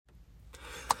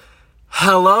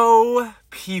Hello,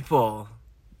 people.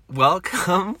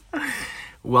 Welcome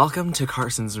to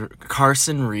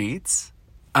Carson Reads.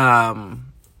 I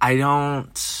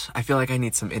feel like I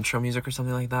need some intro music or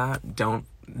something like that. Don't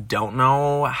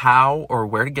know how or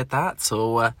where to get that.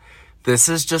 So, this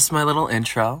is just my little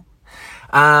intro.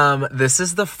 This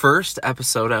is the first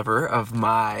episode ever of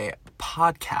my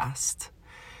podcast.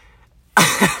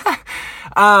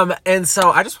 And so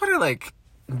I just want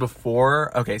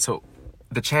to so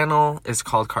the channel is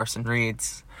called Carson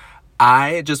Reads.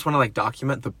 I just want to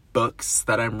document the books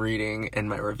that I'm reading and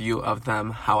my review of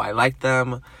them, how I like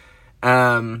them.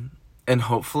 And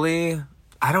hopefully,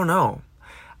 I don't know.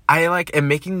 I am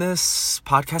making this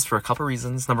podcast for a couple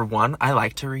reasons. Number one, I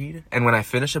like to read. And when I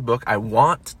finish a book, I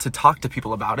want to talk to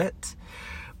people about it.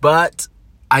 But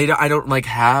I don't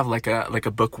have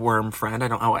a bookworm friend. I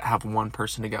don't have one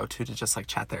person to go to just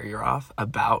chat their ear off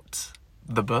about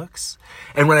the books.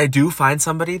 And when I do find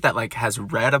somebody that has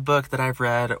read a book that I've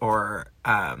read or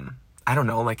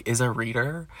is a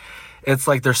reader, it's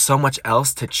there's so much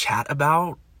else to chat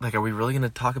about. Are we really going to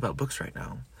talk about books right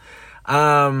now?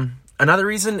 Another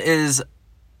reason is,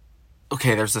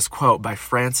 there's this quote by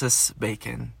Francis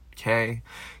Bacon,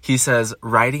 He says,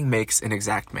 "Writing makes an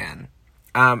exact man."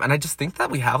 And I just think that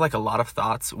we have a lot of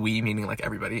thoughts, we meaning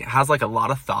everybody, has a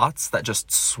lot of thoughts that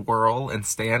just swirl and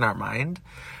stay in our mind.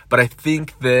 But I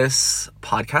think this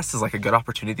podcast is a good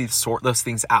opportunity to sort those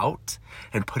things out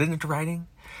and put it into writing.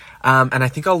 And I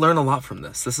think I'll learn a lot from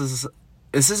this. This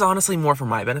is honestly more for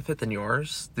my benefit than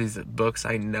yours. These books,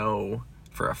 I know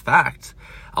for a fact,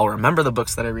 I'll remember the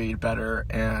books that I read better.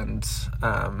 And,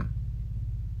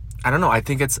 I don't know. I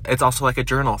think it's also a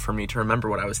journal for me to remember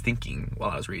what I was thinking while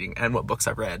I was reading and what books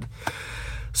I've read.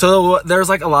 So there's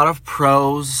a lot of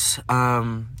pros.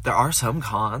 There are some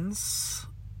cons.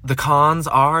 The cons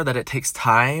are that it takes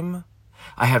time.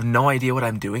 I have no idea what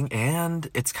I'm doing and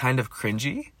it's kind of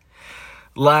cringy.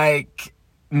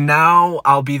 Now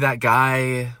I'll be that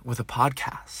guy with a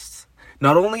podcast.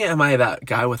 Not only am I that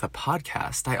guy with a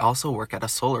podcast, I also work at a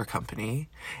solar company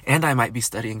and I might be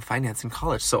studying finance in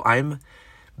college. So I'm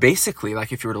basically,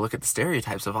 if you were to look at the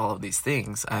stereotypes of all of these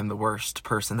things, I'm the worst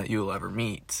person that you will ever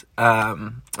meet.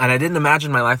 And I didn't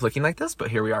imagine my life looking like this,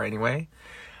 but here we are anyway.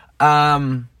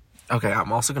 Okay,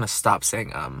 I'm also going to stop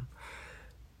saying,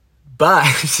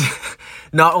 But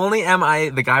not only am I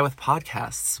the guy with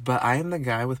podcasts, but I am the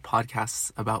guy with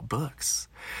podcasts about books.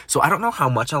 So I don't know how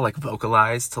much I'll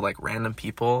vocalize to random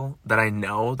people that I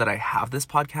know that I have this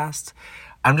podcast.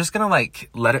 I'm just going to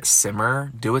let it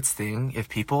simmer, do its thing. If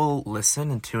people listen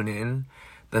and tune in,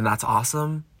 then that's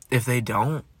awesome. If they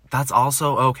don't, that's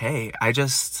also okay. I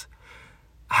just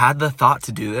had the thought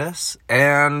to do this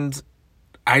and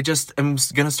I just am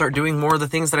going to start doing more of the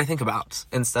things that I think about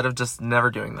instead of just never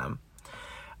doing them.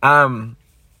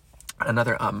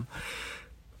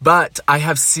 But I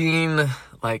have seen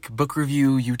book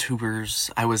review YouTubers.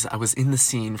 I was in the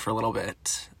scene for a little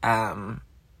bit.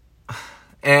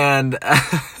 And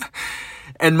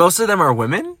and most of them are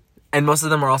women and most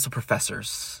of them are also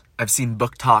professors. I've seen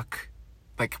book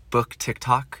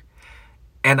TikTok.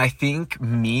 And I think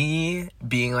me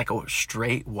being a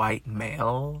straight white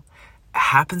male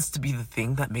happens to be the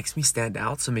thing that makes me stand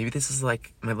out. So maybe this is my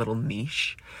little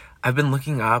niche. I've been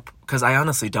looking up because I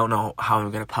honestly don't know how I'm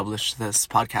going to publish this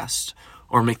podcast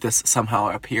or make this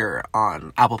somehow appear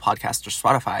on Apple Podcasts or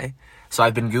Spotify. So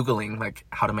I've been Googling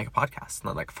how to make a podcast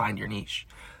and find your niche.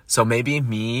 So maybe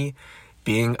me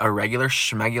being a regular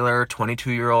schmegular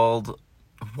 22-year-old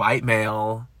white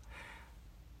male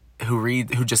who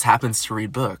just happens to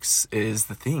read books is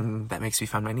the thing that makes me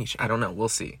find my niche. I don't know. We'll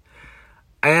see.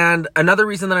 And another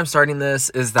reason that I'm starting this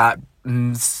is that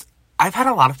I've had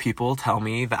a lot of people tell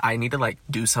me that I need to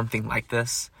do something like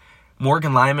this.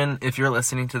 Morgan Lyman, if you're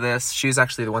listening to this, she's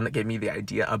actually the one that gave me the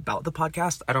idea about the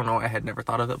podcast. I don't know. I had never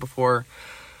thought of it before.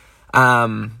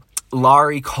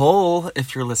 Laurie Cole,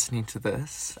 if you're listening to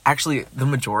this, actually the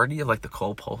majority of the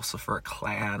Cole Pulsifer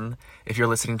clan, if you're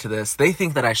listening to this, they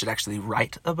think that I should actually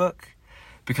write a book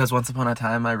because once upon a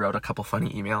time I wrote a couple funny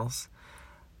emails.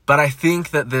 But I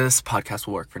think that this podcast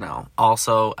will work for now.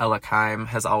 Also, Ella Kime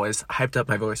has always hyped up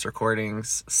my voice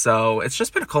recordings. So it's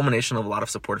just been a culmination of a lot of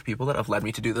supportive people that have led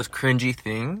me to do this cringy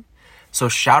thing. So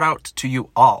shout out to you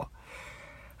all.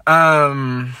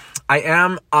 I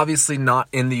am obviously not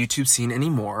in the YouTube scene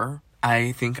anymore.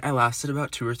 I think I lasted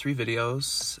about 2 or 3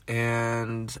 videos.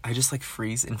 And I just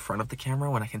freeze in front of the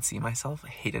camera when I can see myself. I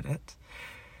hated it.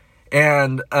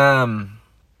 And,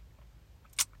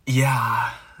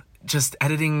 yeah. Just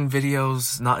editing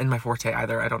videos, not in my forte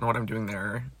either. I don't know what I'm doing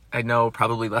there. I know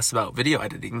probably less about video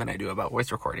editing than I do about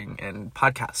voice recording and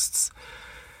podcasts.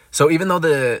 So even though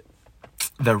the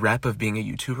the rep of being a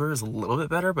YouTuber is a little bit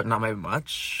better, but not by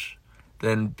much,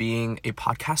 than being a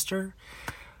podcaster.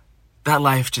 That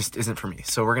life just isn't for me.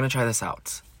 So we're going to try this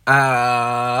out.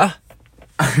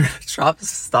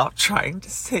 Stop trying to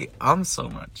say so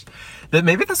much. That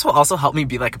maybe this will also help me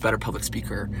be like a better public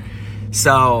speaker.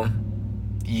 So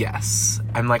yes,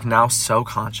 I'm like now so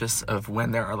conscious of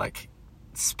when there are like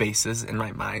spaces in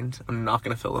my mind. I'm not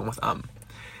going to fill in with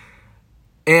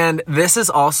And this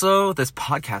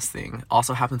podcast thing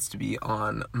also happens to be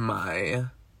on my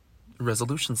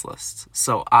resolutions list.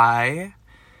 So I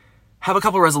have a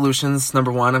couple resolutions.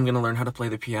 Number one, I'm going to learn how to play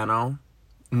the piano.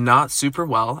 Not super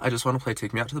well. I just want to play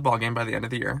Take Me Out to the Ball Game by the end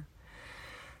of the year.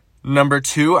 Number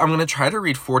two, I'm going to try to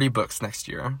read 40 books next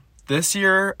year. This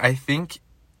year, I think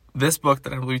this book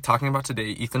that I'm going to be talking about today,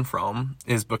 Ethan Frome,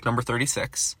 is book number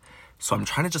 36. So I'm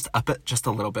trying to just up it just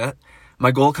a little bit.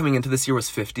 My goal coming into this year was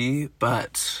 50,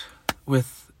 but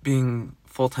with being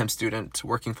full-time student,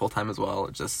 working full-time as well,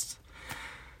 it just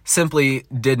simply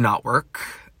did not work.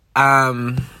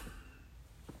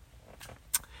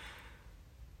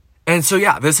 And so,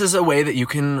 yeah, this is a way that you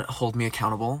can hold me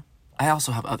accountable. I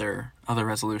also have other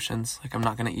resolutions. Like, I'm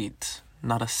not going to eat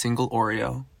not a single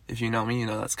Oreo. If you know me, you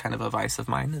know that's kind of a vice of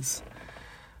mine. Is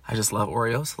I just love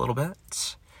Oreos a little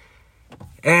bit.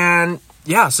 And,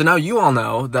 yeah, so now you all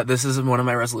know that this is one of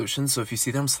my resolutions. So if you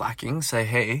see them slacking, say,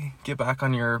 hey, get back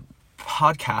on your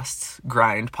podcast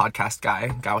grind, podcast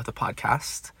guy with a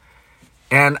podcast.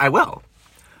 And I will.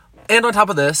 And on top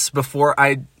of this, before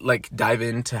I, dive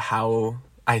into how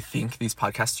I think these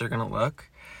podcasts are going to look,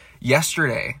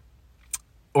 yesterday,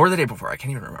 or the day before, I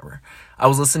can't even remember, I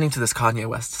was listening to this Kanye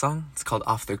West song. It's called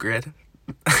Off the Grid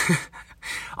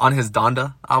on his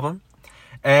Donda album.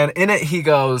 And in it, he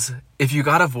goes, if you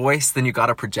got a voice, then you got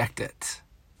to project it.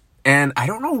 And I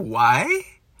don't know why,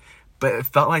 but it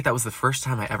felt like that was the first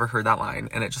time I ever heard that line.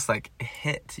 And it just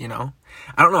hit, I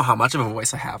don't know how much of a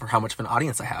voice I have or how much of an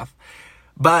audience I have,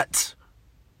 but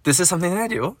this is something that I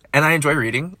do and I enjoy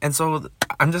reading. And so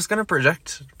I'm just going to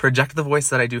project the voice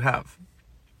that I do have.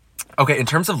 Okay. In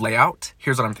terms of layout,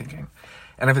 here's what I'm thinking.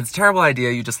 And if it's a terrible idea,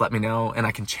 you just let me know and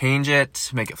I can change it,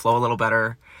 make it flow a little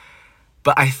better.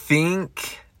 But I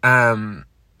think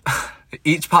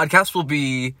each podcast will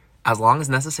be as long as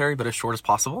necessary, but as short as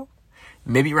possible.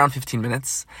 Maybe around 15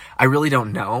 minutes. I really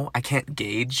don't know. I can't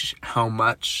gauge how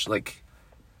much,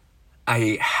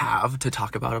 I have to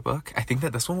talk about a book. I think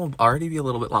that this one will already be a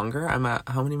little bit longer. I'm at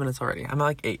how many minutes already? I'm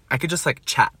at 8. I could just,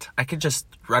 chat. I could just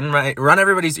run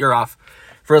everybody's ear off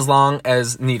for as long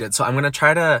as needed. So I'm going to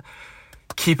try to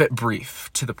keep it brief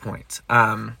to the point.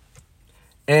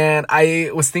 And I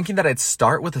was thinking that I'd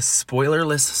start with a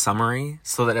spoilerless summary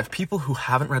so that if people who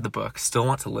haven't read the book still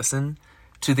want to listen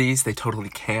to these, they totally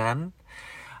can.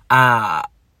 I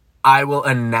will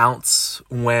announce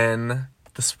when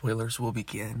the spoilers will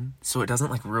begin so it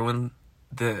doesn't ruin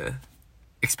the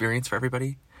experience for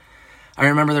everybody. I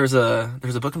remember there was a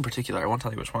book in particular, I won't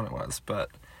tell you which one it was, but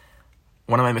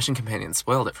one of my mission companions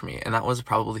spoiled it for me, and that was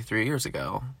probably 3 years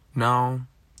ago. No,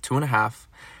 2.5.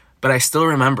 But I still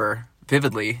remember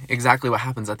vividly exactly what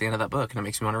happens at the end of that book, and it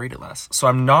makes me want to read it less. So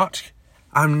I'm not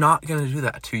going to do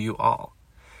that to you all.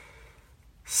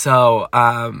 So,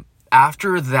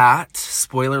 after that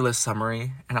spoilerless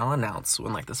summary, and I'll announce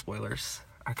when the spoilers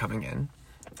are coming in,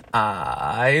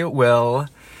 I will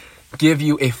give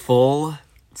you a full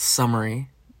summary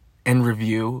and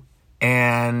review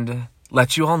and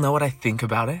let you all know what I think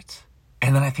about it.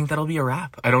 And then I think that'll be a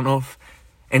wrap. I don't know if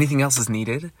anything else is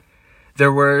needed.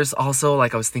 There was also, I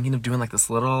was thinking of doing, this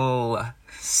little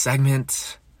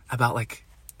segment about,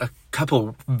 a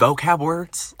couple vocab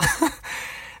words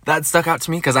that stuck out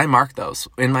to me, because I mark those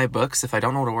in my books. If I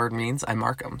don't know what a word means, I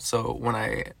mark them. So when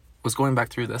I was going back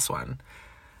through this one,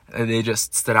 they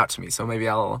just stood out to me. So maybe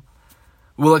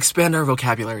we'll expand our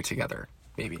vocabulary together,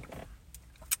 maybe.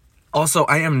 Also,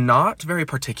 I am not very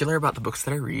particular about the books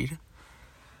that I read.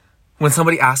 When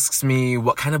somebody asks me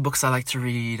what kind of books I like to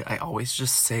read, I always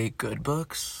just say good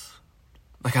books.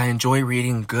 I enjoy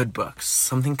reading good books,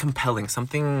 something compelling,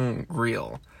 something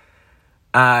real.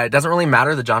 It doesn't really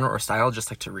matter the genre or style,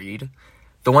 just like to read.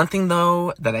 The one thing,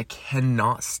 though, that I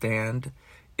cannot stand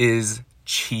is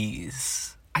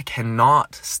cheese. I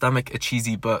cannot stomach a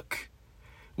cheesy book,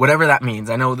 whatever that means.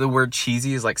 I know the word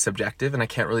cheesy is subjective, and I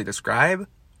can't really describe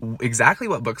exactly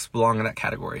what books belong in that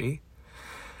category.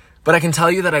 But I can tell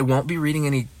you that I won't be reading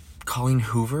any Colleen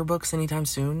Hoover books anytime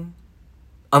soon.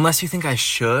 Unless you think I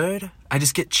should. I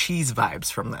just get cheese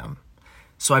vibes from them.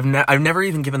 So I've never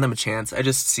even given them a chance. I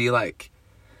just see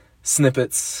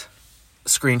snippets,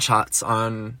 screenshots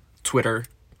on Twitter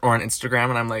or on Instagram,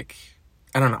 and I'm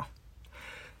I don't know.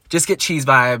 Just get cheese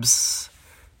vibes.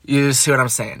 You see what I'm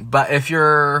saying? But if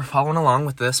you're following along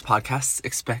with this podcast,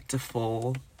 expect a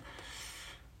full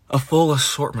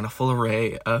assortment, a full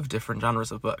array of different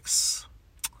genres of books.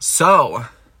 So,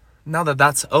 now that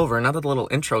that's over, now that the little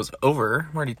intro's over,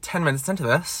 I'm already 10 minutes into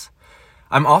this,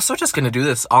 I'm also just going to do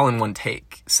this all in one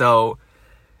take. So,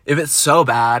 if it's so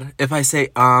bad, if I say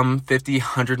 50,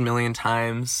 100 million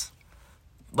times,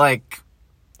 like,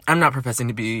 I'm not professing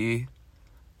to be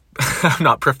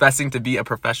a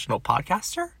professional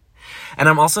podcaster, and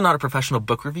I'm also not a professional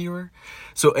book reviewer.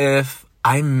 So if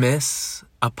I miss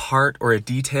a part or a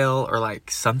detail or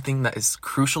like something that is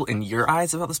crucial in your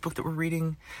eyes about this book that we're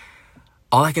reading,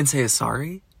 all I can say is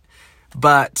sorry.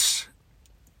 But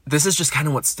this is just kind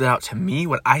of what stood out to me,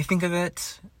 what I think of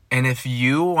it. And if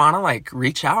you want to like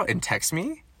reach out and text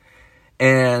me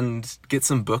and get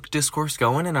some book discourse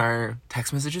going in our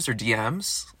text messages or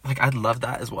DMs, like, I'd love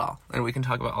that as well. And we can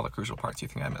talk about all the crucial parts you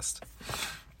think I missed.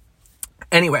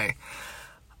 Anyway,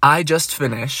 I just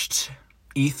finished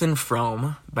Ethan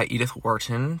Frome by Edith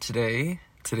Wharton today.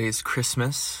 Today's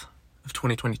Christmas of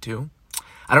 2022.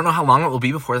 I don't know how long it will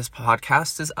be before this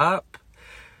podcast is up.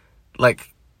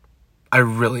 Like, I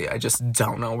just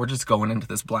don't know. We're just going into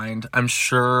this blind. I'm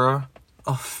sure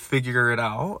I'll figure it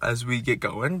out as we get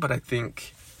going, but I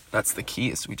think that's the key,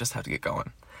 is we just have to get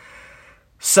going.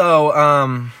 So,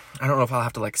 I don't know if I'll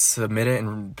have to like submit it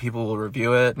and people will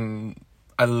review it, and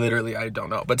I don't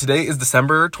know. But today is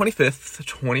December 25th,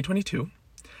 2022.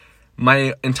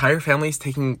 My entire family is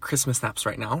taking Christmas naps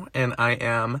right now, and I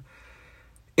am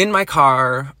in my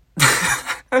car,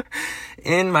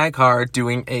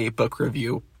 doing a book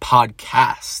review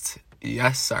podcast.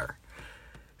 Yes, sir.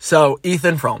 So,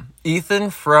 Ethan Frome,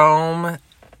 the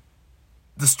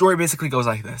story basically goes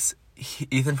like this.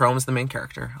 Ethan Frome is the main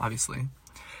character, obviously.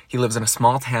 He lives in a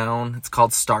small town. It's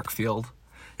called Starkfield.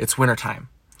 It's wintertime.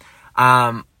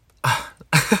 I'll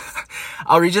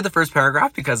read you the first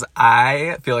paragraph because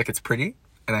I feel like it's pretty,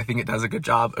 and I think it does a good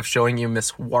job of showing you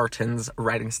Miss Wharton's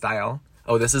writing style.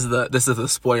 Oh, this is the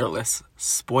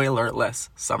spoilerless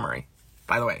summary,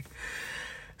 by the way.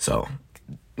 So,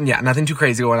 yeah, nothing too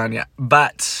crazy going on yet.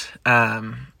 But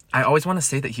I always want to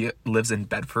say that he lives in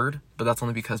Bedford, but that's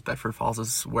only because Bedford Falls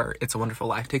is where It's a Wonderful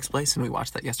Life takes place, and we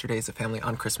watched that yesterday as a family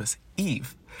on Christmas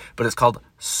Eve. But it's called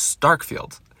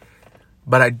Starkfield.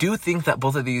 But I do think that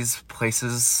both of these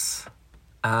places,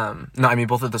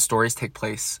 both of the stories take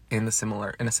place in a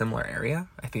similar area,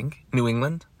 I think, New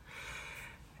England.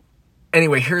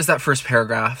 Anyway, here's that first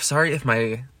paragraph. Sorry if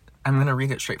I'm going to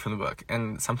read it straight from the book,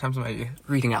 and sometimes my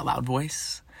reading out loud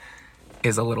voice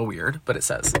is a little weird, but it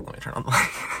says, let me turn on the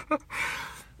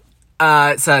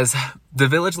light. It says, the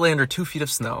village lay under 2 feet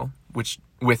of snow,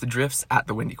 with drifts at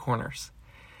the windy corners.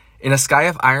 In a sky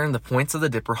of iron, the points of the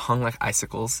dipper hung like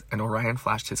icicles, and Orion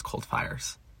flashed his cold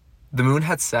fires. The moon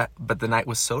had set, but the night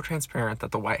was so transparent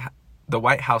that the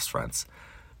white house fronts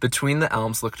between the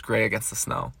elms looked gray against the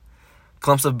snow.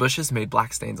 Clumps of bushes made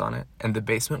black stains on it, and the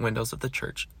basement windows of the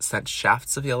church sent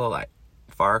shafts of yellow light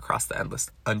far across the endless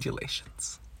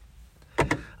undulations.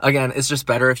 Again, it's just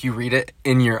better if you read it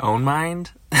in your own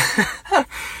mind.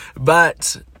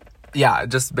 But, yeah, it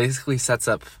just basically sets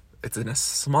up, it's in a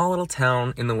small little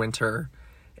town in the winter,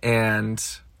 and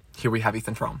here we have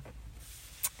Ethan Frome.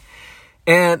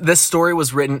 And this story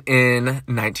was written in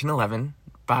 1911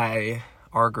 by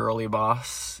our girly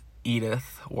boss,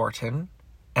 Edith Wharton.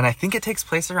 And I think it takes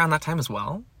place around that time as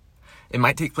well. It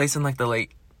might take place in like the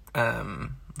late, like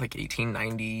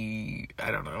 1890,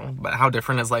 I don't know. But how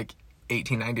different is like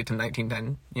 1890 to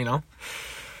 1910, you know?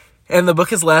 And the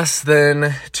book is less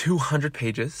than 200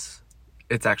 pages.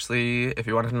 It's actually, if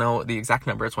you want to know the exact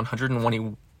number, it's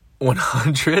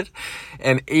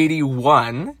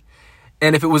 181.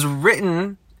 And if it was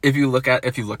written, if you look at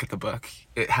the book,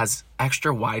 it has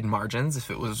extra wide margins. If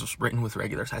it was just written with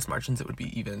regular size margins, it would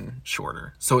be even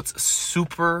shorter. So it's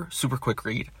super, super quick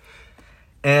read.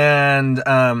 And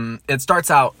it starts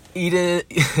out,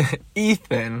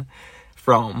 Ethan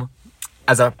Frome,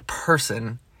 as a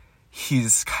person,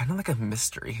 he's kind of like a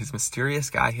mystery. He's a mysterious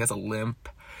guy. He has a limp.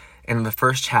 And in the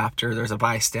first chapter, there's a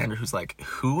bystander who's like,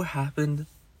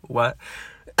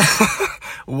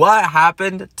 what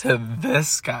happened to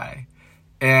this guy?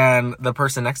 And the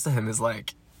person next to him is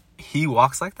like, he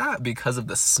walks like that because of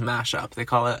the smash up. They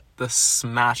call it the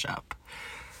smash up.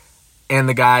 And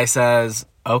the guy says,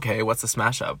 okay, what's the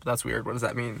smash up? That's weird. What does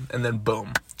that mean? And then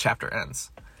boom, chapter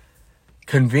ends.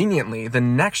 Conveniently, the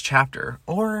next chapter,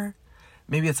 or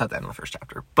maybe it's at the end of the first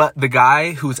chapter, but the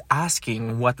guy who's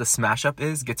asking what the smash up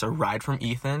is gets a ride from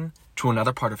Ethan to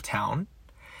another part of town.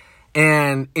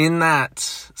 And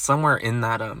somewhere in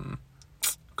that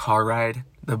car ride,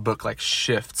 the book like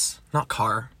shifts. Not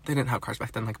car. They didn't have cars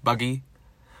back then. Like buggy,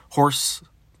 horse,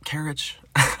 carriage.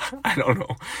 I don't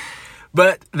know.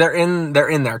 But they're in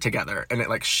there together, and it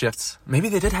like shifts. Maybe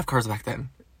they did have cars back then.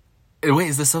 Wait,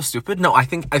 is this so stupid? No, I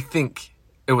think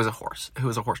it was a horse. It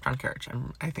was a horse-drawn carriage.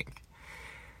 I think.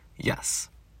 Yes.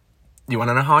 You want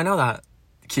to know how I know that?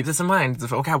 Keep this in mind. The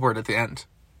vocab word at the end.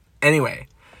 Anyway,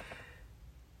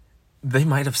 they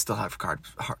might have still had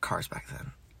cars back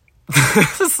then.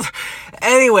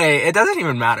 Anyway, it doesn't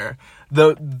even matter.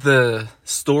 The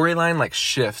storyline like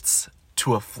shifts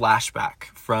to a flashback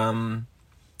from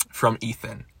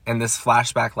Ethan, and this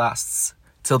flashback lasts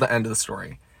till the end of the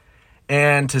story.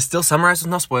 And to still summarize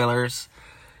with no spoilers,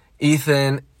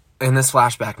 Ethan in this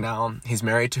flashback now, he's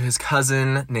married to his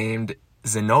cousin named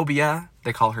Zenobia.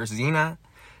 They call her Xena.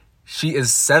 She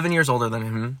is 7 years older than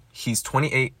him. He's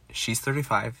 28. She's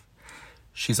 35.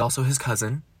 She's also his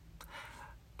cousin.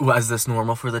 Was this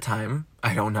normal for the time?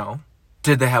 I don't know.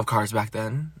 Did they have cars back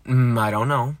then? I don't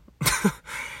know.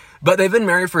 But they've been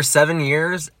married for 7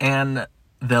 years, and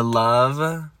the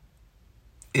love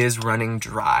is running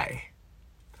dry.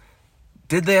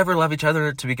 Did they ever love each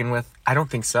other to begin with? I don't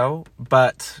think so,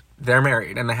 but they're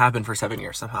married, and they have been for 7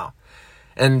 years somehow.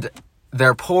 And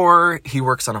they're poor. He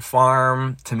works on a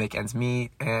farm to make ends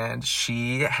meet, and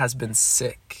she has been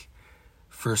sick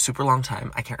for a super long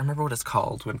time. I can't remember what it's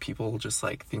called when people just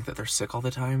like think that they're sick all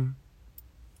the time.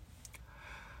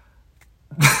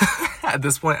 At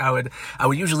this point, I would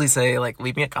usually say like,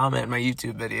 leave me a comment in my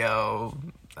YouTube video.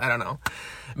 I don't know,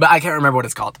 but I can't remember what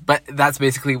it's called. But that's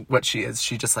basically what she is.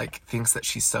 She just like thinks that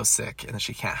she's so sick and that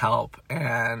she can't help,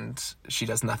 and she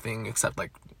does nothing except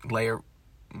like lay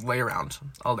around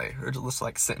all day, or just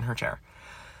like sit in her chair.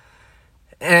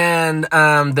 And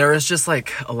there is just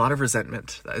like a lot of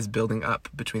resentment that is building up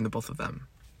between the both of them.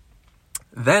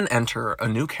 Then enter a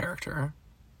new character.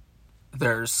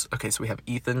 So we have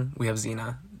Ethan, we have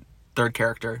Xena. Third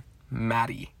character,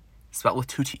 Maddie, spelled with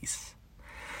 2 T's.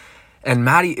 And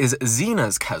Maddie is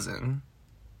Xena's cousin.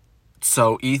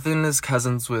 So Ethan is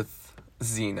cousins with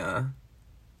Xena,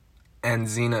 and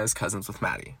Xena is cousins with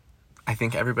Maddie. I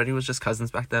think everybody was just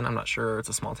cousins back then. I'm not sure. It's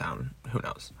a small town. Who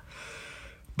knows?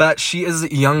 But she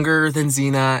is younger than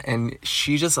Xena, and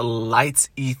she just lights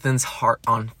Ethan's heart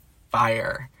on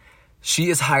fire. She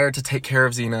is hired to take care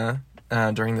of Xena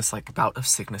during this like bout of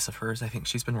sickness of hers. I think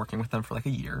she's been working with them for like a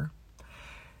year.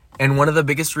 And one of the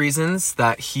biggest reasons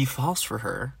that he falls for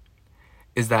her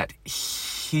is that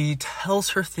he tells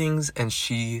her things and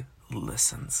she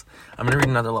listens. I'm going to read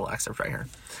another little excerpt right here.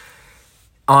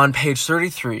 On page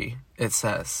 33, it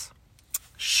says,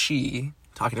 she,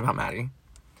 talking about Maddie,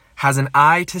 has an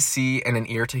eye to see and an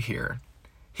ear to hear.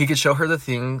 He could show her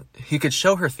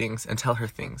things and tell her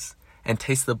things, and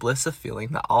taste the bliss of feeling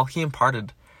that all he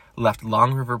imparted left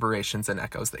long reverberations and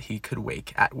echoes that he could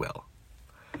wake at will.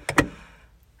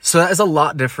 So that is a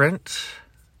lot different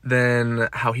than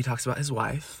how he talks about his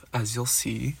wife, as you'll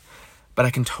see. But I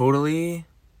can totally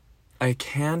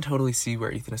see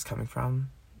where Ethan is coming from.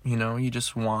 You know, you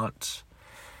want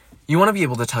to be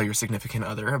able to tell your significant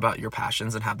other about your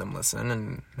passions and have them listen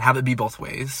and have it be both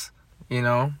ways, you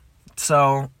know?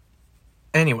 So,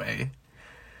 anyway,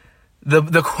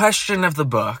 the question of the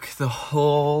book, the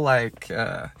whole,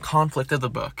 conflict of the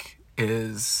book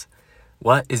is,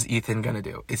 what is Ethan gonna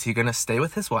do? Is he gonna stay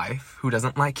with his wife, who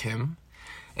doesn't like him,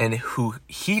 and who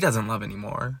he doesn't love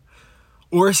anymore?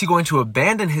 Or is he going to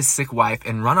abandon his sick wife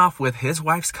and run off with his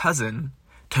wife's cousin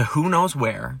to who knows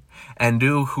where, and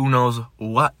do who knows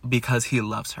what because he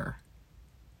loves her?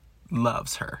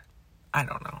 Loves her. I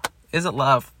don't know. Is it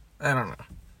love? I don't know.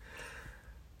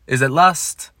 Is it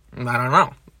lust? I don't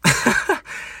know.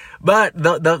 But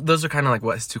those are kind of like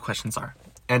what his 2 questions are.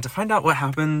 And to find out what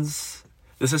happens,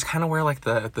 this is kind of where like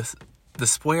the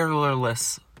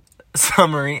spoilerless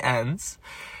summary ends.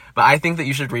 But I think that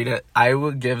you should read it. I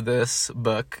would give this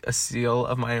book a seal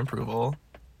of my approval.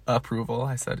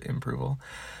 I said improval.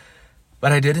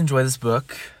 But I did enjoy this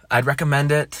book. I'd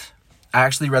recommend it. I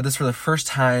actually read this for the first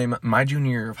time my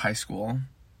junior year of high school.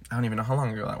 I don't even know how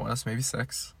long ago that was. Maybe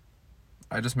 6.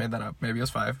 I just made that up. Maybe it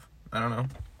was 5. I don't know.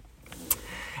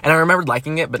 And I remembered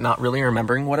liking it, but not really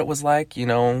remembering what it was like. You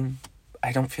know,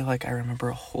 I don't feel like I remember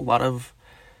a whole lot of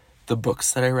the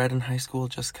books that I read in high school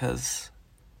just because,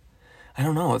 I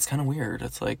don't know, it's kind of weird.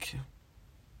 It's like,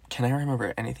 can I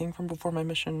remember anything from before my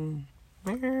mission?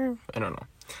 I don't know.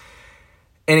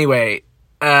 Anyway,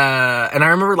 and I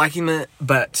remember liking it,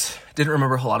 but didn't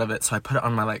remember a whole lot of it, so I put it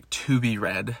on my, to be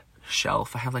read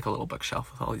shelf. I have, a little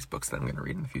bookshelf with all these books that I'm going to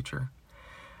read in the future.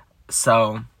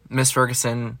 So, Miss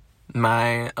Ferguson,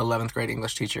 my 11th grade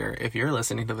English teacher, if you're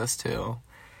listening to this too,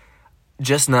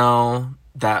 just know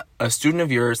that a student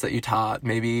of yours that you taught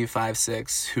maybe 5,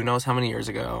 6, who knows how many years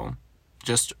ago,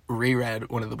 just reread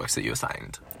one of the books that you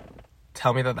assigned.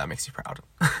 Tell me that makes you proud.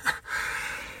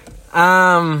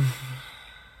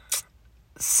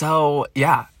 So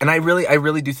yeah, and I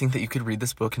really do think that you could read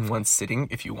this book in one sitting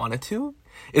if you wanted to.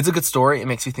 It's a good story. It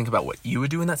makes you think about what you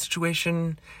would do in that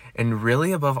situation, and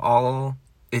really above all,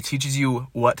 it teaches you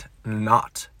what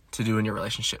not to do in your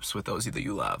relationships with those that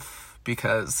you love,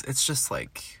 because it's just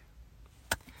like,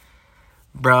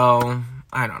 bro,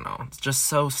 I don't know, it's just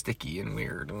so sticky and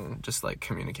weird, and just like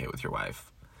communicate with your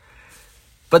wife.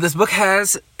 But this book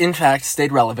has, in fact,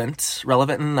 stayed relevant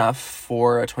enough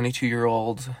for a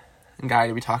 22-year-old guy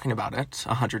to be talking about it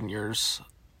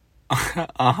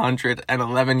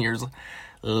 111 years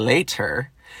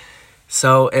later.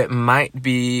 So it might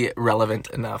be relevant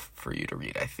enough for you to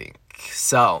read, I think.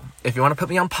 So if you want to put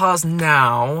me on pause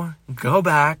now, go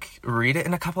back, read it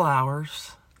in a couple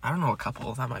hours. I don't know, a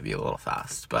couple, that might be a little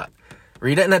fast, but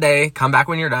read it in a day, come back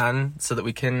when you're done so that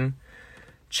we can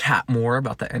chat more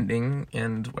about the ending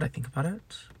and what I think about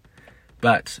it.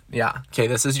 But yeah, okay,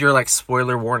 this is your like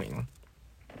spoiler warning.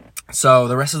 So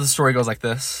the rest of the story goes like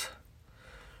this.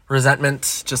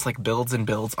 Resentment just like builds and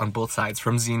builds on both sides,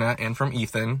 from Xena and from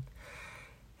Ethan.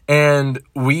 And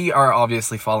we are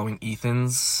obviously following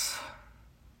Ethan's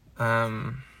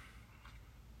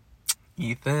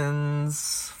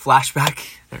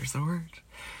flashback. There's the word.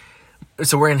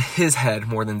 So we're in his head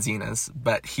more than Xena's,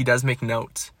 but he does make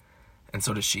note, and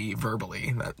so does she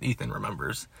verbally, that Ethan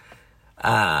remembers,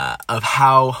 of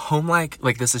how homelike,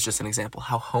 like this is just an example,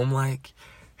 how homelike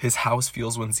his house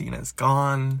feels when Xena's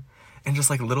gone, and just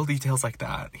like little details like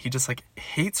that. He just like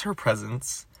hates her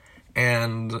presence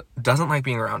and doesn't like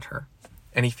being around her.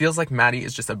 And he feels like Maddie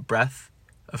is just a breath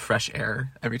of fresh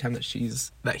air every time that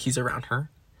he's around her.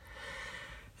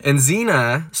 And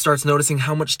Xena starts noticing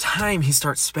how much time he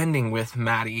starts spending with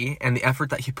Maddie and the effort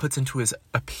that he puts into his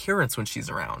appearance when she's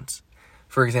around.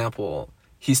 For example,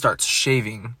 he starts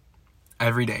shaving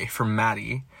every day for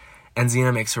Maddie, and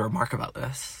Xena makes a remark about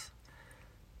this.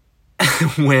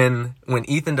 when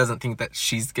Ethan doesn't think that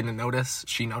she's gonna notice,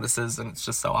 she notices, and it's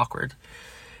just so awkward.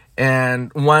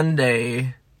 And one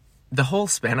day, the whole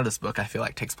span of this book, I feel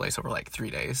like, takes place over like 3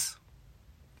 days.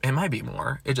 It might be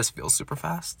more. It just feels super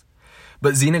fast.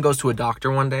 But Xena goes to a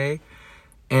doctor one day,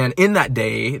 and in that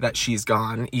day that she's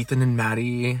gone, Ethan and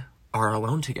Maddie are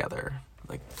alone together.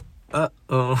 Like,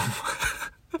 uh-oh.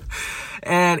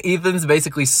 And Ethan's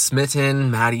basically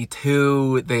smitten, Maddie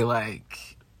too. They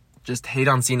like just hate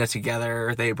on Xena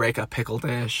together. They break a pickle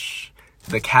dish.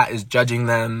 The cat is judging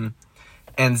them.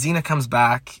 And Xena comes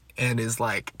back and is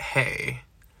like, hey,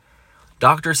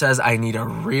 doctor says I need a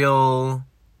real...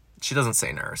 She doesn't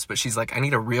say nurse, but she's like, I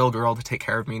need a real girl to take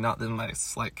care of me, not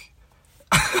this, like...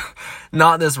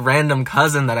 not this random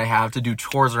cousin that I have to do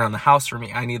chores around the house for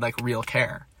me. I need, like, real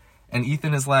care. And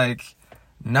Ethan is like,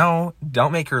 no,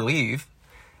 don't make her leave.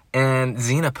 And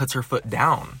Xena puts her foot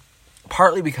down.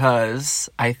 Partly because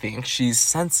I think she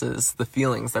senses the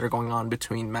feelings that are going on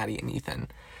between Maddie and Ethan.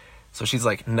 So she's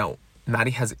like, no,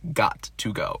 Maddie has got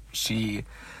to go.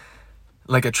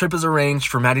 Like, a trip is arranged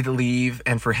for Maddie to leave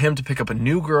and for him to pick up a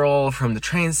new girl from the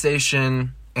train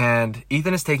station. And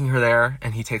Ethan is taking her there,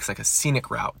 and he takes like a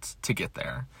scenic route to get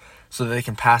there so that they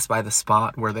can pass by the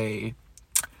spot where I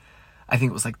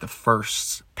think it was like the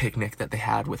first picnic that they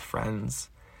had with friends.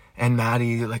 And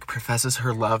Maddie like professes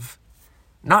her love,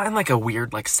 not in like a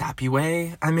weird like sappy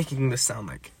way. I'm making this sound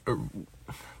like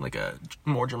a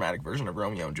more dramatic version of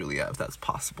Romeo and Juliet, if that's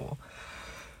possible.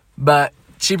 But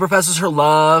she professes her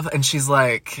love, and she's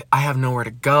like, I have nowhere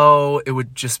to go. It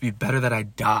would just be better that I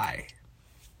die.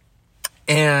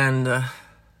 And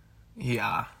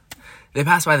yeah, they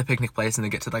pass by the picnic place and they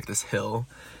get to like this hill.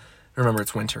 Remember,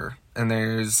 it's winter, and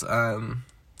there's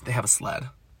they have a sled.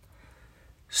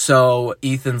 So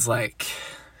Ethan's like,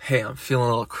 hey, I'm feeling a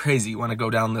little crazy. Want to go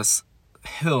down this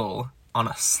hill on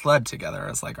a sled together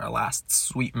as like our last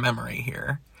sweet memory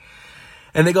here.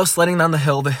 And they go sledding down the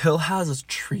hill. The hill has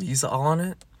trees all on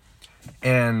it,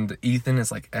 and Ethan is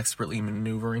like expertly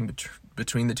maneuvering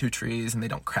between the two trees, and they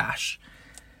don't crash.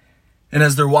 And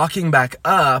as they're walking back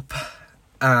up,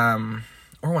 or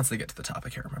once they get to the top, I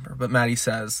can't remember, but Maddie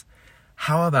says,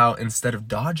 how about instead of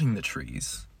dodging the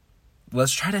trees,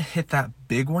 let's try to hit that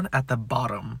big one at the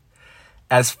bottom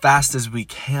as fast as we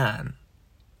can,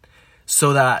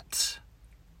 so that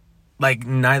like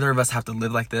neither of us have to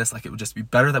live like this. Like, it would just be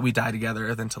better that we die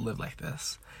together than to live like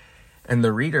this. And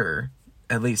the reader,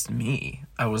 at least me,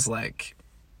 I was like,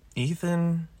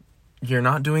 Ethan, you're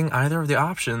not doing either of the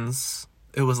options.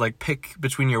 It was like, pick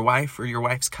between your wife or your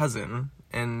wife's cousin,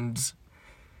 and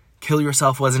kill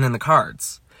yourself wasn't in the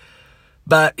cards.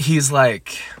 But he's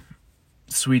like,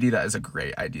 sweetie, that is a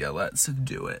great idea. Let's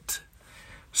do it.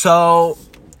 So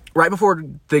right before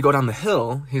they go down the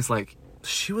hill, he's like,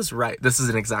 she was right. This is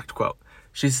an exact quote.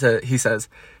 He says,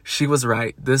 she was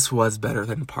right. This was better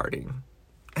than parting.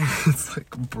 It's like,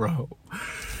 bro.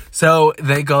 So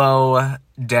they go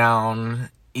down.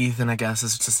 Ethan, I guess,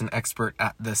 is just an expert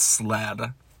at this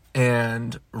sled.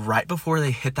 And right before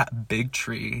they hit that big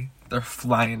tree, they're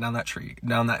flying down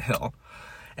that hill.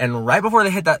 And right before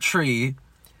they hit that tree,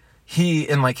 he,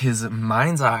 in like his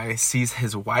mind's eye, sees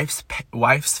his wife's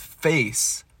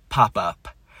face pop up.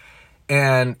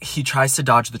 And he tries to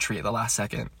dodge the tree at the last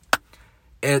second.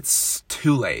 It's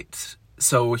too late.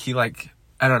 So he like,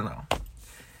 I don't know.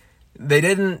 They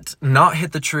didn't not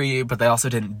hit the tree, but they also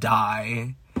didn't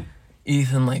die.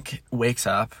 Ethan like wakes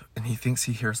up and he thinks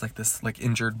he hears like this like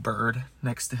injured bird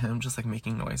next to him just like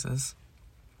making noises.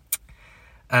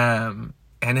 And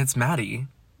it's Maddie.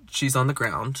 She's on the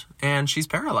ground and she's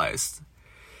paralyzed.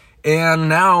 And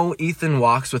now Ethan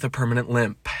walks with a permanent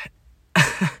limp.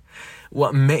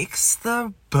 What makes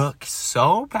the book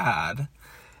so bad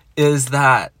is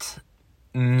that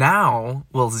now,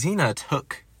 Xena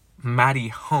took Maddie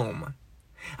home.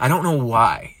 I don't know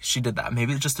why she did that.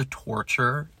 Maybe it's just to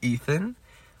torture Ethan,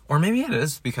 or maybe it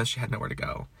is because she had nowhere to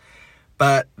go.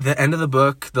 But the end of the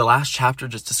book, the last chapter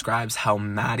just describes how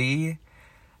Maddie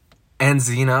and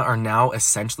Xena are now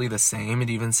essentially the same. It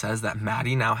even says that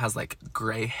Maddie now has like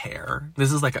gray hair.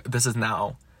 This is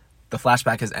now, the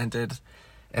flashback has ended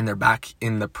and they're back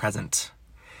in the present.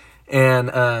 And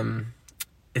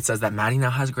it says that Maddie now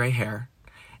has gray hair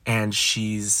and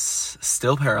she's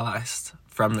still paralyzed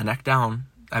from the neck down,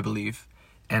 I believe,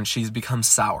 and she's become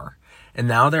sour. And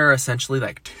now there are essentially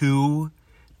like two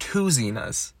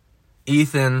Xenas.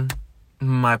 Ethan,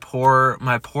 my poor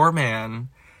man,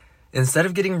 instead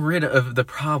of getting rid of the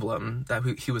problem that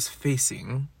he was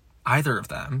facing, either of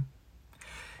them,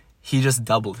 he just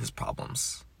doubled his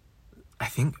problems. I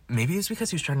think maybe it's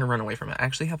because he was trying to run away from it. I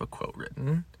actually have a quote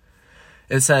written.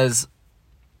 It says,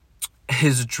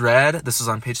 his dread, this was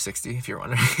on page 60, if you're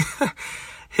wondering,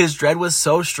 his dread was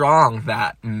so strong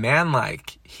that,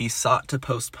 manlike, he sought to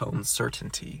postpone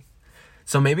certainty.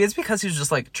 So maybe it's because he was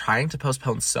just, like, trying to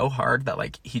postpone so hard that,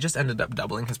 like, he just ended up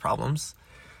doubling his problems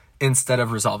instead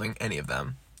of resolving any of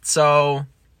them. So,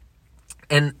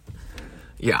 and,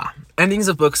 yeah, endings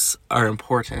of books are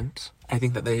important. I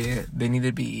think that they need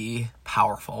to be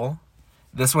powerful.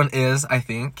 This one is, I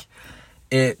think,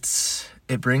 it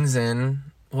brings in,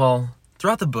 well,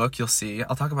 throughout the book, you'll see,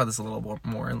 I'll talk about this a little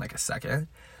more in like a second.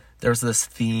 There's this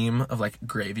theme of like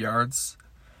graveyards.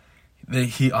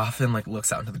 He often like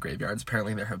looks out into the graveyards.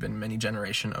 Apparently there have been many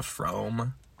generations of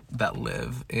Frome that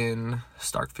live in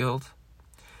Starkfield.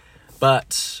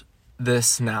 But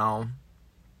this now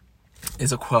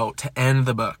is a quote to end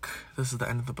the book. This is the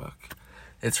end of the book.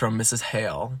 It's from Mrs.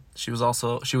 Hale. She was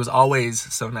always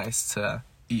so nice to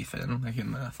Ethan. Like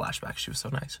in the flashback, she was so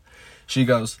nice. She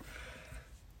goes,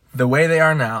 the way they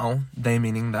are now, they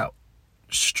meaning that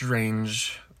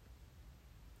strange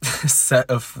set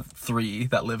of three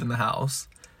that live in the house.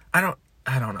 I don't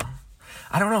know.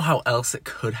 I don't know how else it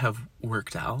could have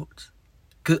worked out.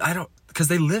 Because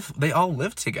they all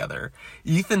live together.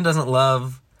 Ethan doesn't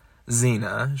love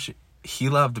Xena. He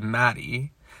loved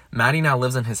Maddie. Maddie now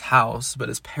lives in his house, but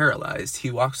is paralyzed. He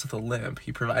walks with a limp.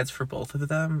 He provides for both of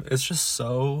them. It's just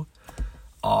so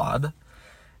odd.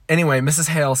 Anyway, Mrs.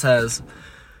 Hale says,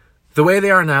 the way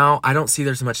they are now, I don't see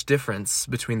there's much difference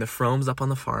between the Fromes up on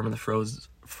the farm and the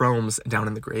Fromes down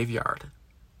in the graveyard.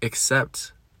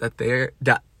 Except that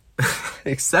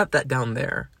down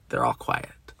there, they're all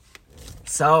quiet.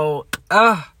 So,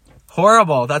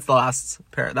 horrible. That's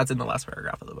in the last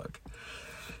paragraph of the book.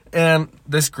 And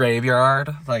this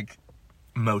graveyard, like,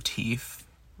 motif,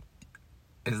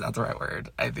 is that the right word?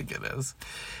 I think it is.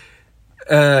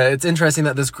 It's interesting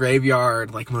that this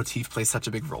graveyard, like, motif plays such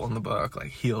a big role in the book. Like,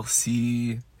 he'll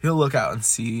look out and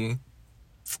see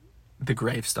the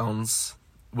gravestones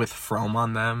with Frome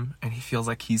on them, and he feels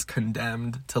like he's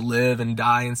condemned to live and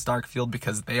die in Starkfield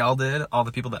because they all did, all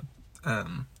the people that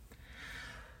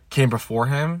came before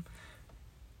him.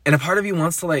 And a part of you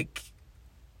wants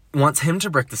him to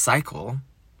break the cycle,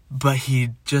 but he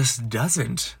just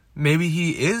doesn't. Maybe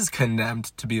he is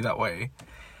condemned to be that way.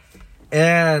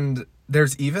 And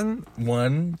there's even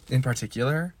one in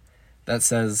particular that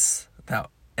says that,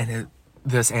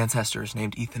 this ancestor is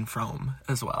named Ethan Frome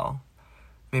as well.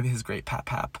 Maybe his great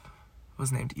pap was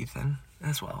named Ethan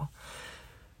as well.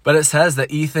 But it says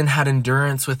that Ethan had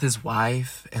endurance with his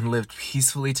wife and lived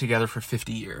peacefully together for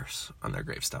 50 years on their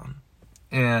gravestone.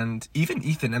 And even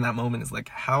Ethan in that moment is like,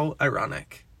 how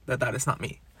ironic that is not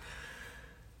me.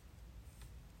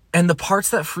 And the parts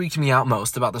that freaked me out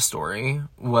most about the story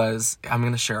was, I'm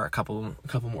going to share a couple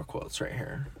more quotes right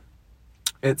here.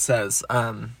 It says,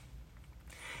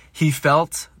 he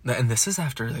felt, and this is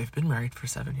after they've been married for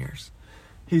 7 years.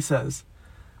 He says,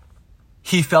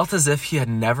 he felt as if he had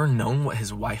never known what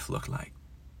his wife looked like.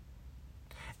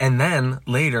 And then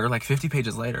later, like 50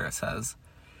 pages later, it says,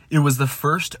 it was the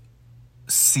first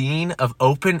scene of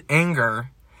open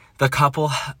anger the couple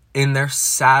in their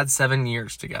sad 7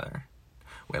 years together.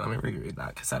 Wait, let me reread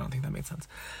that because I don't think that made sense.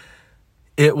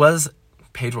 It was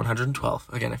page 112,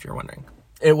 again, if you're wondering.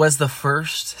 It was the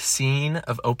first scene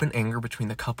of open anger between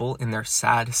the couple in their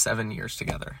sad 7 years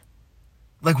together.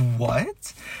 Like,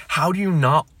 what? How do you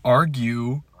not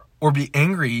argue or be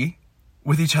angry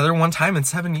with each other one time in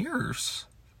 7 years?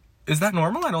 Is that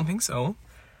normal? I don't think so.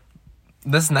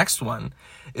 This next one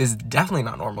is definitely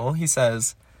not normal. He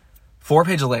says, 4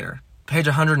 pages later, page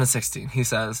 116, he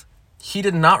says, he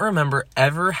did not remember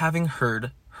ever having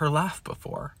heard her laugh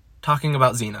before, talking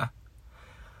about Xena.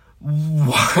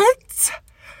 What?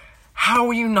 How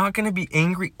are you not going to be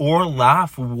angry or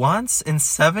laugh once in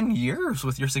 7 years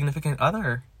with your significant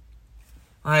other?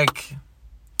 Like,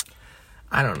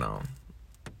 I don't know.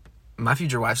 My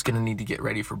future wife's going to need to get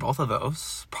ready for both of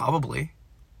those, probably.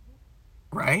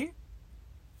 Right?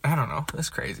 I don't know.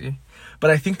 It's crazy. But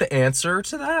I think the answer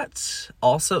to that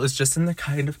also is just in the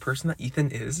kind of person that Ethan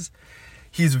is.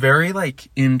 He's very, like,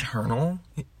 internal.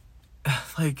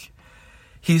 Like,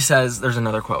 he says, there's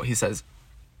another quote. He says,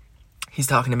 he's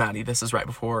talking to Maddie. This is right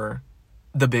before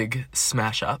the big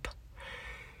smash up.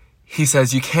 He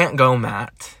says, you can't go,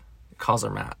 Matt. He calls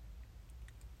her Matt.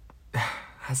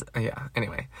 Yeah,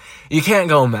 anyway. You can't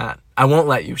go, Matt. I won't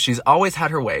let you. She's always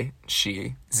had her way.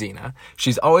 Xena.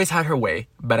 She's always had her way,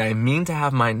 but I mean to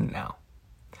have mine now.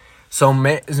 So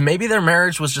maybe their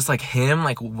marriage was just like him,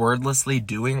 like wordlessly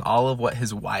doing all of what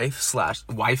his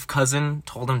wife cousin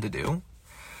told him to do.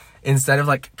 Instead of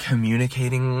like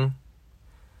communicating.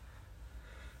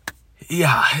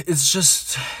 Yeah, it's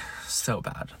just so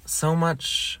bad. So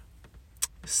much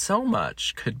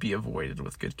could be avoided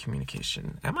with good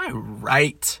communication. Am I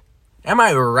right? Am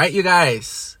I right, you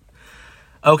guys?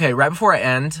 Okay, right before I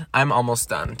end, I'm almost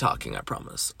done talking, I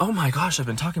promise. Oh my gosh, I've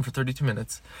been talking for 32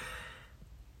 minutes.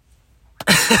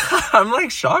 I'm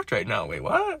like shocked right now. Wait,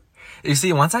 what? You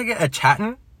see, once I get a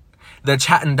chatting, the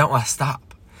chatting don't want to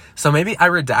stop. So maybe I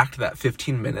redact that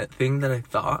 15-minute thing that I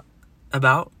thought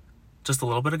about just a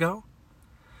little bit ago.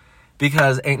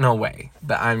 Because ain't no way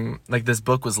that I'm, like, this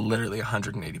book was literally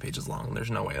 180 pages long.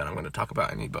 There's no way that I'm going to talk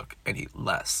about any book any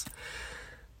less.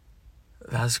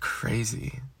 That's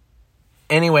crazy.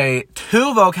 Anyway,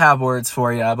 2 vocab words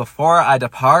for you before I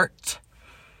depart.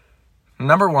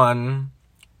 Number 1,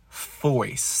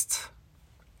 foist.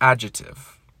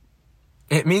 Adjective.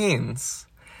 It means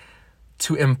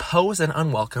to impose an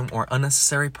unwelcome or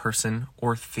unnecessary person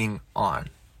or thing on.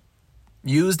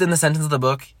 Used in the sentence of the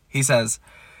book, he says,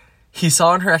 he saw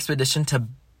on her expedition to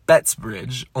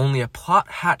Bettsbridge only a plot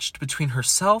hatched between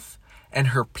herself and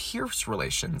her Pierce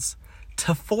relations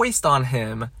to foist on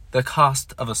him the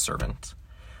cost of a servant.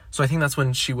 So I think that's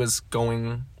when she was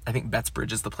going, I think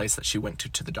Bettsbridge is the place that she went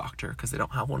to the doctor because they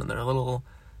don't have one in their little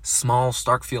small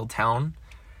Starkfield town.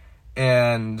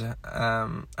 And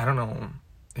I don't know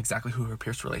exactly who her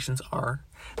Pierce relations are,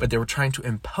 but they were trying to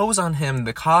impose on him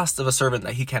the cost of a servant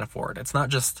that he can't afford. It's not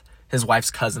just his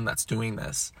wife's cousin that's doing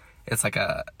this. It's like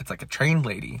a trained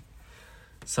lady.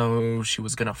 So she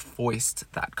was gonna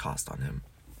foist that cost on him.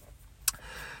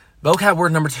 Vocab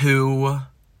word number 2.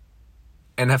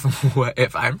 And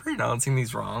if I'm pronouncing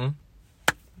these wrong,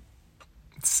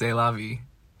 c'est la vie.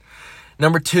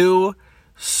 Number 2,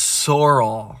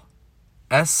 sorrel.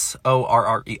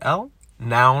 S-O-R-R-E-L.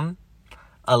 Noun.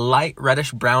 A light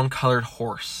reddish brown colored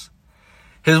horse.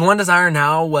 His one desire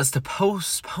now was to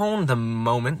postpone the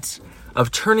moment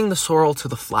of turning the sorrel to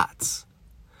the flats.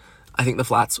 I think the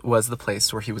flats was the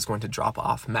place where he was going to drop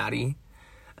off Maddie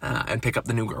and pick up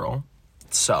the new girl.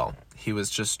 So he was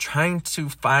just trying to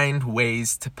find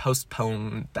ways to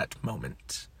postpone that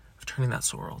moment of turning that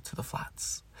sorrel to the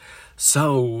flats.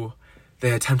 So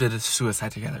they attempted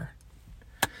suicide together.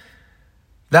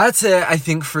 That's it, I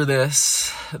think, for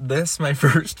this my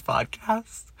first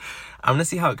podcast. I'm going to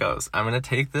see how it goes. I'm going to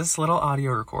take this little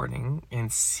audio recording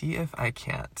and see if I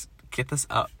can't get this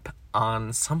up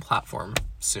on some platform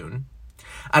soon.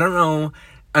 I don't know.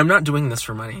 I'm not doing this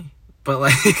for money, but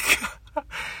like,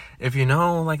 if you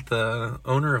know, like the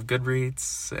owner of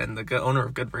Goodreads and the owner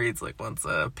of Goodreads like wants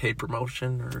a paid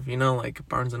promotion, or if you know, like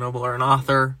Barnes & Noble or an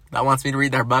author that wants me to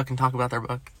read their book and talk about their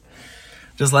book,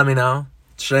 Just let me know.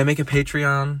 Should I make a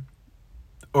Patreon?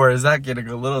 Or is that getting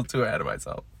a little too ahead of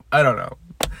myself? I don't know.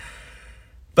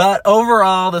 But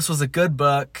overall, this was a good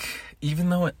book. Even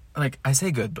though it, like, I say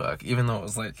good book, even though it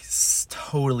was, like,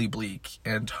 totally bleak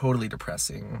and totally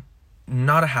depressing.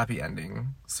 Not a happy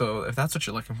ending. So if that's what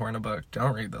you're looking for in a book,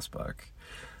 don't read this book.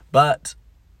 But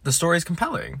the story is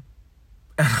compelling.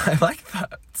 And I like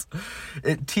that.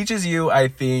 It teaches you, I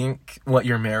think, what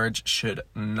your marriage should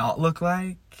not look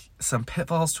like. Some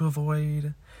pitfalls to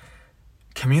avoid.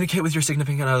 Communicate with your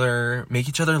significant other. Make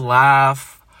each other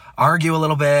laugh. Argue a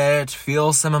little bit,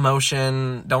 feel some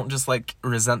emotion. Don't just, like,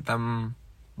 resent them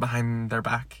behind their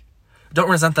back. Don't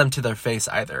resent them to their face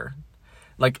either.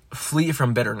 Like, flee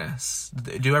from bitterness.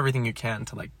 Do everything you can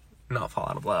to, like, not fall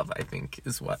out of love, I think,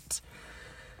 is what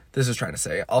this is trying to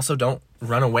say. Also, don't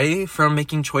run away from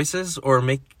making choices or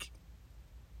make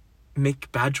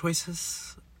bad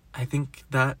choices. I think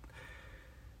that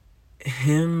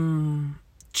him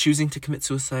choosing to commit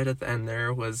suicide at the end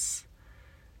there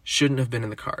shouldn't have been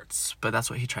in the cards, but that's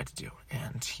what he tried to do,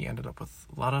 and he ended up with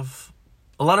a lot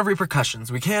of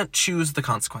repercussions. We can't choose the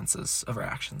consequences of our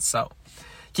actions, so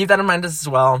keep that in mind as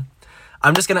well.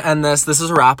 I'm just gonna end this. This is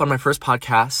a wrap on my first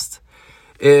podcast.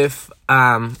 If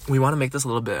we want to make this a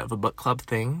little bit of a book club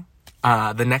thing,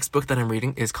 the next book that I'm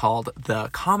reading is called The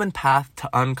Common Path to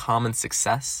Uncommon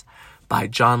Success by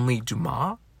John Lee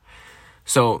Dumas.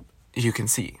 So you can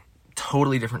see,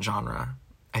 totally different genre.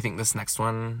 I think this next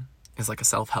one is like a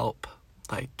self-help,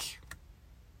 like,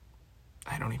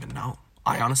 I don't even know.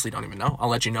 I honestly don't even know. I'll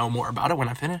let you know more about it when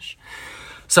I finish.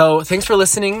 So thanks for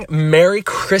listening. Merry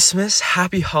Christmas,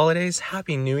 happy holidays,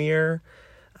 happy New Year.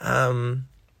 Love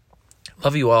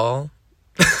you all.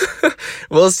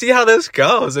 We'll see how this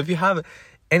goes. If you have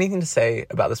anything to say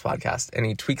about this podcast,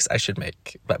 any tweaks I should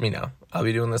make, let me know. I'll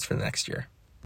be doing this for the next year.